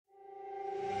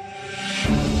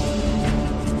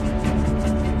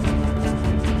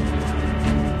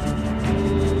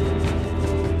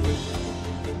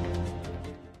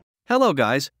Hello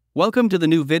guys, welcome to the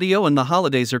new video, and the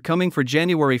holidays are coming for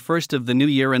January 1st of the new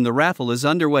year and the raffle is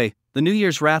underway, the New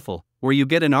Year's raffle, where you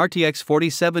get an RTX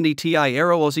 4070 Ti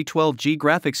Aero OZ12G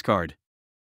graphics card.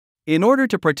 In order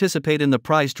to participate in the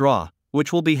prize draw,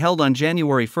 which will be held on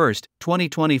January 1st,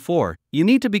 2024, you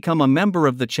need to become a member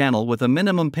of the channel with a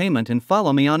minimum payment and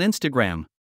follow me on Instagram.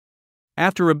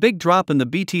 After a big drop in the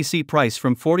BTC price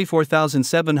from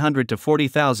 44,700 to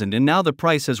 40,000, and now the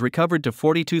price has recovered to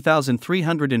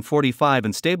 42,345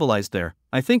 and stabilized there,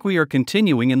 I think we are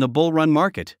continuing in the bull run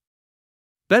market.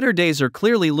 Better days are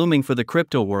clearly looming for the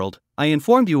crypto world. I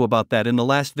informed you about that in the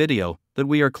last video, that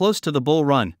we are close to the bull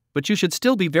run, but you should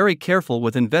still be very careful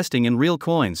with investing in real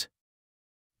coins.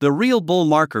 The real bull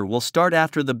marker will start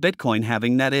after the Bitcoin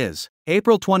halving, that is,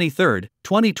 April 23,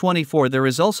 2024. There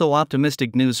is also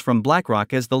optimistic news from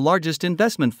BlackRock as the largest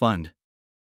investment fund.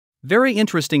 Very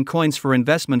interesting coins for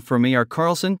investment for me are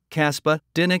Karlsen, Kaspa,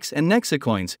 Dynex and NEXA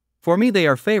coins. For me they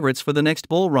are favorites for the next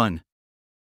bull run.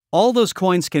 All those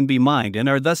coins can be mined and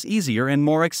are thus easier and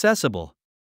more accessible.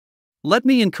 Let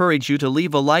me encourage you to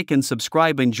leave a like and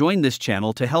subscribe and join this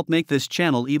channel to help make this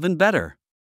channel even better.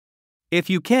 If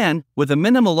you can, with a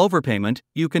minimal overpayment,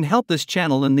 you can help this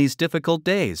channel in these difficult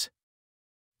days.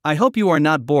 I hope you are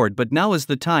not bored, but now is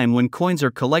the time when coins are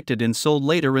collected and sold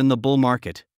later in the bull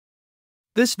market.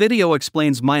 This video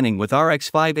explains mining with RX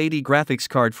 580 graphics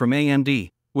card from AMD,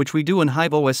 which we do in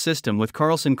hiveos system with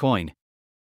Karlsen coin.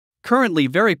 Currently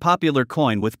very popular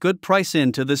coin with good price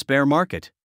into this bear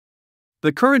market.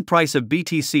 The current price of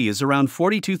BTC is around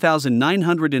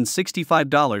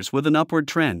 $42,965 with an upward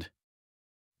trend.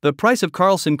 The price of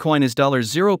Karlsen coin is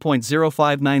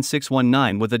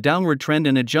 $0.059619 with a downward trend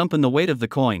and a jump in the weight of the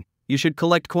coin. You should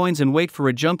collect coins and wait for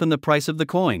a jump in the price of the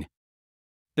coin.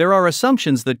 There are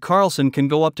assumptions that Karlsen can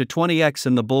go up to 20x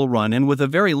in the bull run, and with a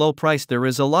very low price there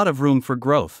is a lot of room for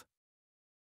growth.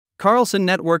 Karlsen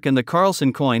Network and the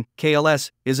Karlsen coin, KLS,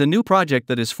 is a new project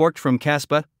that is forked from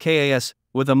Kaspa, KAS,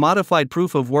 with a modified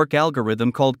proof-of-work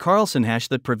algorithm called Karlsen hash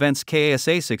that prevents KAS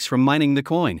ASICs from mining the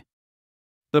coin.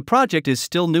 The project is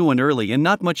still new and early and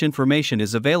not much information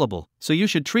is available, so you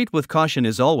should treat with caution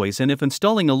as always, and if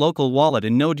installing a local wallet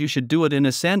and node you should do it in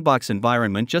a sandbox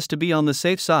environment just to be on the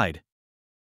safe side.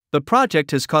 The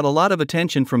project has caught a lot of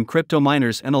attention from crypto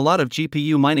miners and a lot of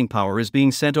GPU mining power is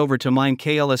being sent over to mine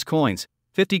KLS coins,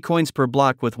 50 coins per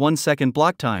block with 1 second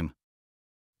block time.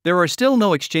 There are still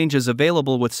no exchanges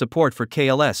available with support for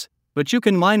KLS, but you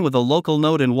can mine with a local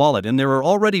node and wallet, and there are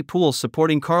already pools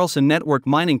supporting Karlsen network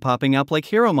mining popping up like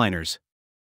hero miners.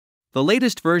 The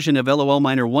latest version of LOL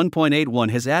Miner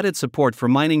 1.81 has added support for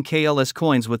mining KLS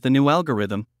coins with the new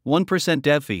algorithm, 1%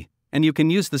 dev fee, and you can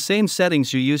use the same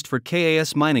settings you used for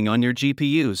KAS mining on your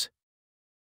GPUs.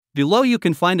 Below you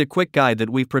can find a quick guide that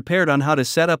we've prepared on how to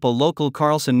set up a local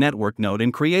Karlsen network node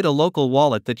and create a local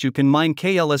wallet that you can mine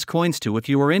KLS coins to if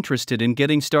you are interested in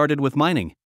getting started with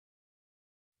mining.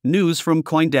 News from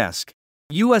CoinDesk.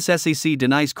 US SEC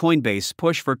denies Coinbase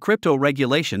push for crypto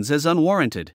regulations as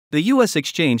unwarranted. The US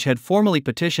exchange had formally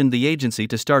petitioned the agency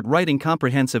to start writing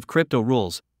comprehensive crypto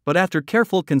rules, but after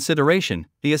careful consideration,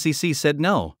 the SEC said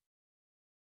no.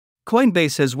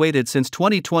 Coinbase has waited since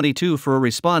 2022 for a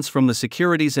response from the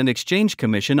Securities and Exchange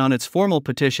Commission on its formal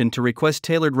petition to request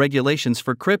tailored regulations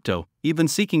for crypto, even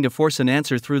seeking to force an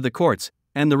answer through the courts,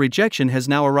 and the rejection has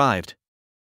now arrived.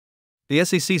 The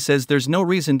SEC says there's no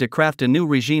reason to craft a new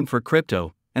regime for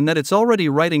crypto, and that it's already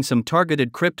writing some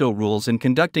targeted crypto rules and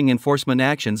conducting enforcement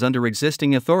actions under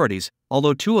existing authorities,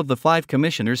 although 2 of the 5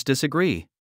 commissioners disagree.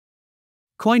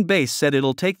 Coinbase said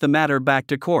it'll take the matter back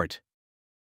to court.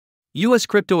 U.S.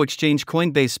 crypto exchange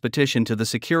Coinbase's petition to the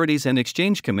Securities and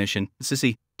Exchange Commission,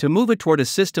 SEC, to move it toward a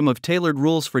system of tailored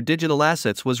rules for digital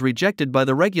assets was rejected by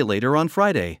the regulator on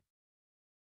Friday.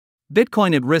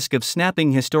 Bitcoin at risk of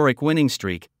snapping historic winning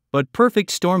streak, but perfect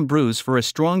storm brews for a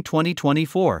strong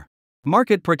 2024.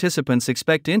 Market participants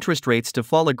expect interest rates to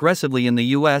fall aggressively in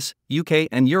the US, UK,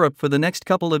 and Europe for the next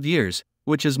couple of years,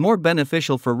 which is more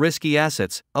beneficial for risky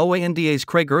assets, OANDA's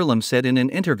Craig Earlham said in an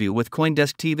interview with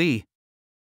CoinDesk TV.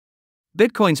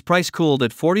 Bitcoin's price cooled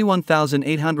at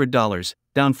 $41,800,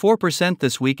 down 4%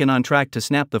 this week and on track to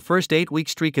snap the first 8-week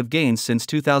streak of gains since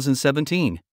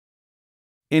 2017.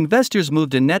 Investors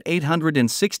moved a net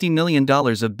 $860 million of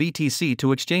BTC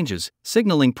to exchanges,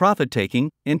 signaling profit-taking,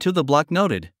 into the block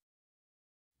noted.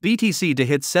 BTC to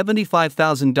hit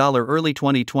 $75,000 early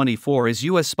 2024 as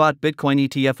U.S. spot Bitcoin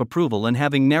ETF approval and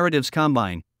having narratives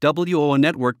combine, WO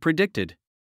network predicted.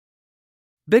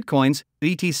 Bitcoin's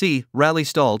BTC rally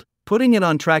stalled, putting it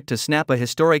on track to snap a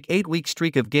historic 8-week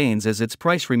streak of gains as its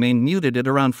price remained muted at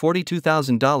around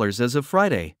 $42,000 as of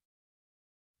Friday.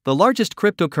 The largest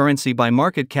cryptocurrency by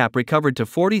market cap recovered to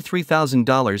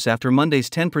 $43,000 after Monday's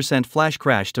 10% flash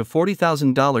crash to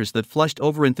 $40,000 that flushed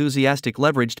overenthusiastic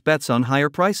leveraged bets on higher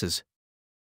prices.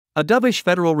 A dovish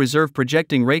Federal Reserve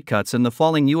projecting rate cuts and the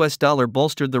falling US dollar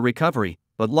bolstered the recovery,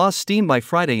 but lost steam by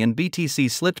Friday and BTC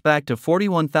slipped back to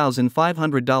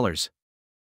 $41,500.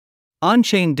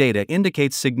 On-chain data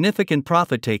indicates significant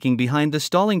profit-taking behind the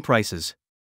stalling prices.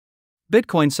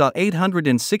 Bitcoin saw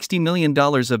 $860 million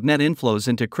of net inflows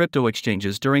into crypto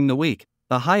exchanges during the week,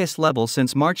 the highest level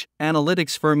since March,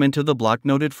 analytics firm Into the Block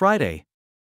noted Friday.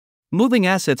 Moving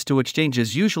assets to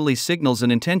exchanges usually signals an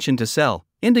intention to sell,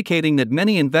 indicating that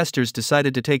many investors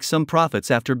decided to take some profits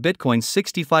after Bitcoin's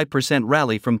 65%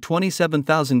 rally from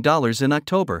 $27,000 in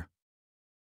October.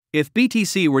 If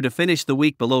BTC were to finish the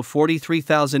week below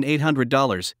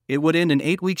 $43,800, it would end an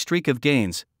 8-week streak of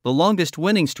gains, the longest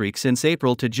winning streak since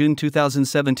April to June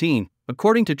 2017,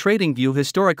 according to TradingView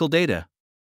historical data.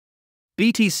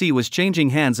 BTC was changing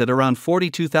hands at around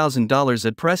 $42,000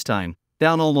 at press time,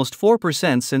 down almost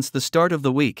 4% since the start of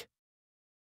the week.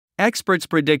 Experts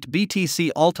predict BTC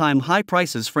all-time high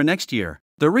prices for next year.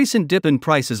 The recent dip in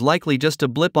price is likely just a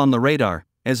blip on the radar,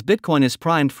 as Bitcoin is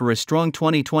primed for a strong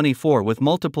 2024 with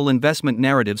multiple investment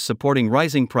narratives supporting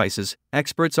rising prices,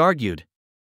 experts argued.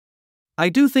 I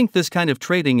do think this kind of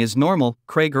trading is normal,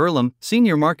 Craig Earlham,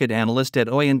 senior market analyst at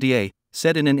ONDA,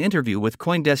 said in an interview with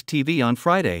CoinDesk TV on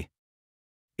Friday.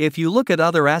 If you look at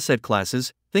other asset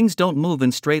classes, things don't move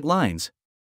in straight lines.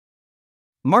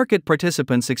 Market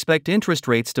participants expect interest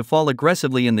rates to fall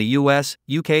aggressively in the US,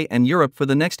 UK, and Europe for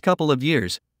the next couple of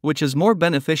years, which is more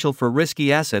beneficial for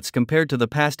risky assets compared to the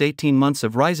past 18 months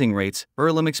of rising rates,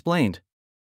 Earlham explained.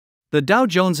 The Dow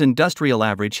Jones Industrial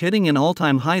Average hitting an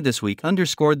all-time high this week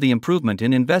underscored the improvement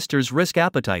in investors' risk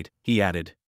appetite, he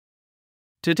added.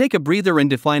 To take a breather and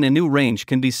define a new range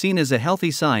can be seen as a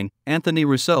healthy sign, Anthony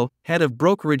Rousseau, head of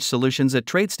brokerage solutions at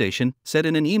TradeStation, said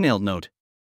in an emailed note.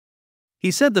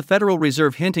 He said the Federal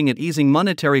Reserve hinting at easing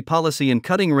monetary policy and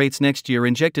cutting rates next year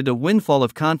injected a windfall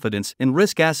of confidence in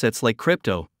risk assets like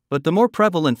crypto, but the more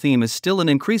prevalent theme is still an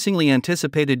increasingly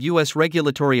anticipated U.S.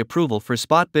 regulatory approval for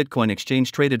spot Bitcoin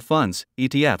exchange-traded funds,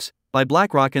 ETFs, by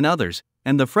BlackRock and others,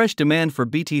 and the fresh demand for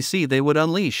BTC they would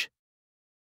unleash.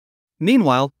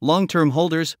 Meanwhile, long-term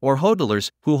holders, or hodlers,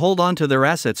 who hold on to their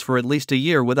assets for at least a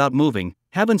year without moving,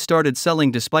 haven't started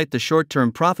selling despite the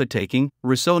short-term profit-taking,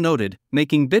 Rousseau noted,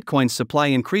 making Bitcoin's supply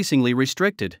increasingly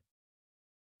restricted.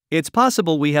 It's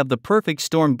possible we have the perfect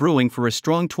storm brewing for a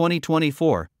strong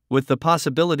 2024, with the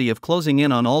possibility of closing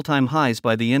in on all-time highs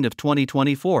by the end of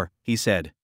 2024, he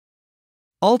said.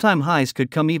 All-time highs could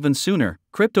come even sooner,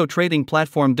 crypto trading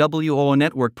platform WOO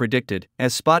Network predicted,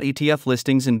 as spot ETF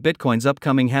listings in Bitcoin's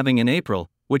upcoming halving in April,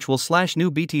 which will slash new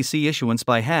BTC issuance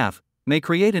by half, may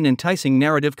create an enticing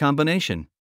narrative combination.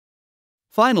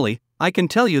 Finally, I can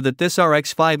tell you that this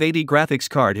RX 580 graphics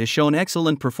card has shown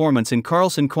excellent performance in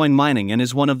Karlsen coin mining and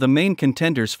is one of the main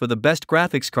contenders for the best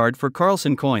graphics card for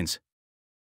Karlsen coins.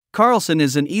 Karlsen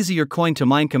is an easier coin to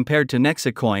mine compared to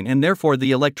NEXA coin, and therefore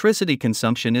the electricity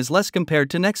consumption is less compared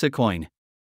to NEXA coin.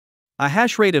 A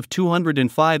hash rate of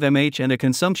 205 mAh and a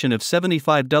consumption of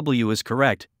 75 W is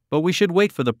correct, but we should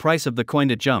wait for the price of the coin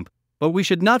to jump, but we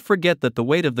should not forget that the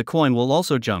weight of the coin will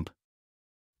also jump.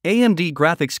 AMD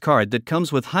graphics card that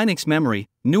comes with Dynex memory,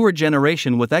 newer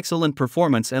generation with excellent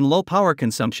performance and low power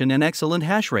consumption and excellent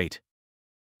hash rate.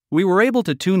 We were able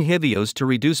to tune hiveos to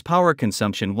reduce power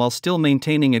consumption while still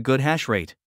maintaining a good hash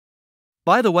rate.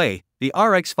 By the way, the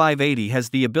RX 580 has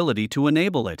the ability to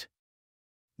enable it.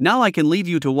 Now I can leave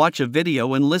you to watch a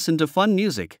video and listen to fun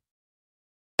music.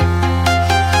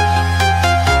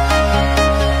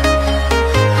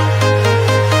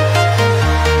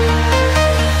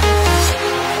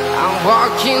 I'm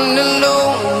walking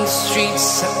alone, the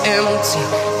streets are empty.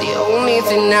 The only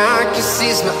thing I can see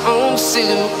is my own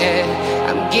silhouette.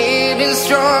 I'm getting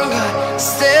stronger,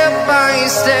 step by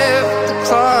step. The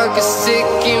clock is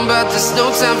ticking, but there's no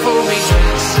time for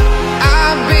regrets.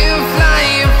 I've been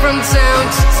flying from town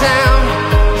to town,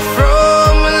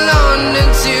 from London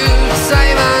to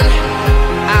Taiwan.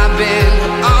 I've been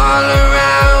all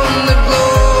around the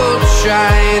globe,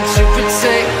 trying to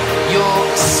protect your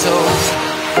soul.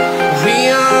 We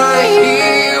are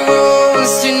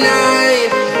heroes tonight.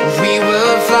 We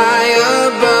will fly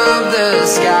above the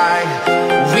sky.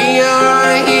 We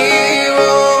are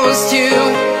heroes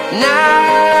tonight.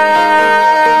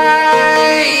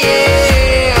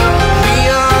 Yeah. We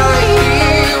are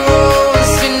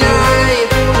heroes tonight.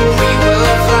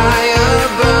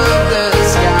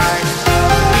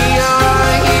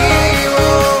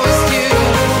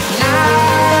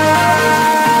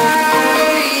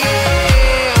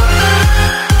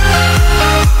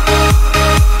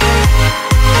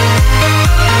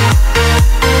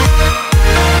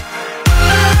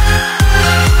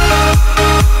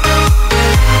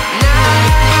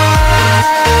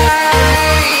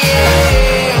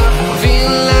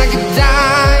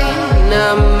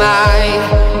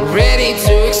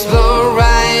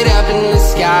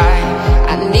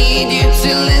 need you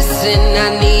to listen, I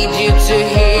need you to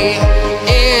hear.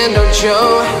 And don't show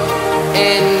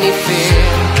and